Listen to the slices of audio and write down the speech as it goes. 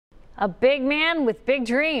A big man with big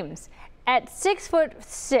dreams. At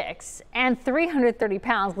 6'6" and 330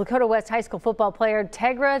 pounds, Lakota West high school football player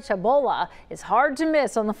Tegra Tshabola is hard to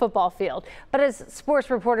miss on the football field. But as sports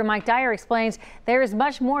reporter Mike Dyer explains, there is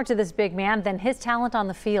much more to this big man than his talent on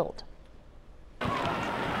the field.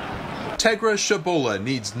 Tegra Tshabola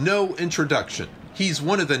needs no introduction. He's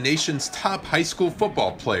one of the nation's top high school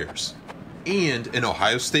football players and an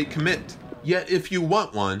Ohio State commit. Yet if you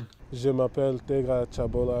want one, Je m'appelle Tegra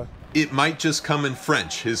Tshabola. It might just come in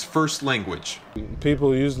French, his first language.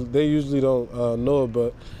 People usually don't know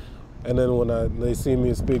it, and then when they see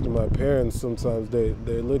me speak to my parents, sometimes they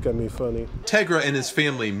look at me funny. Tegra and his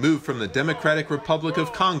family moved from the Democratic Republic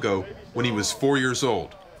of Congo when he was 4 years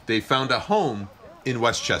old. They found a home in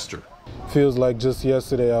Westchester. Feels like just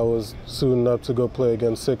yesterday I was suiting up to go play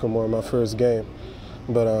against Sycamore, my first game.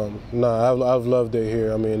 But I've loved it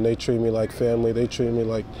here. I mean, they treat me like family. They treat me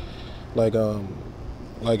like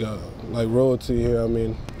royalty here. I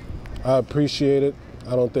mean, I appreciate it.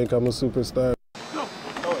 I don't think I'm a superstar.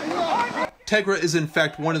 Tegra is in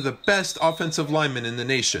fact one of the best offensive linemen in the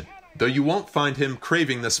nation, though you won't find him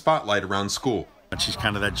craving the spotlight around school. She's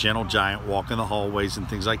kind of that gentle giant, walking the hallways and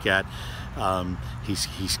things like that.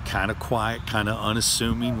 He's kind of quiet, kind of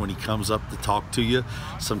unassuming when he comes up to talk to you.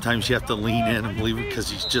 Sometimes you have to lean in and believe it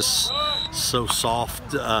because he's just so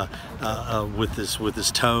soft with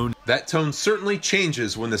his tone. That tone certainly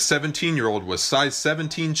changes when the 17-year-old with size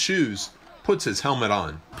 17 shoes puts his helmet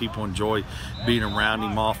on. People enjoy being around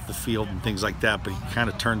him off the field and things like that, but he kind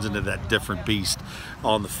of turns into that different beast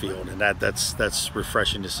on the field, and that's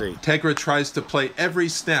refreshing to see. Tegra tries to play every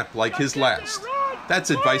snap like his last. That's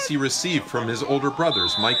advice he received from his older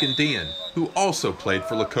brothers, Mike and Dan, who also played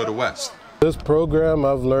for Lakota West. This program,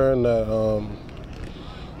 I've learned that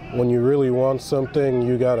when you really want something,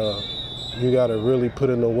 you gotta really put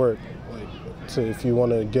in the work, if you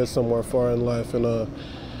want to get somewhere far in life, and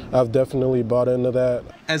I've definitely bought into that.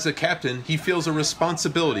 As a captain, he feels a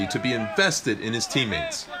responsibility to be invested in his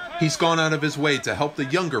teammates. He's gone out of his way to help the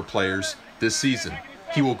younger players this season.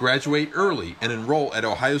 He will graduate early and enroll at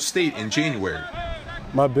Ohio State in January.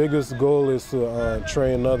 My biggest goal is to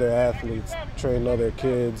train other athletes, train other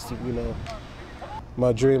kids, you know.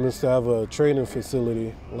 My dream is to have a training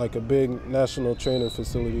facility, like a big national training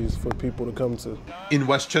facilities for people to come to. In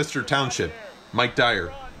Westchester Township, Mike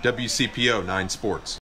Dyer, WCPO 9 Sports.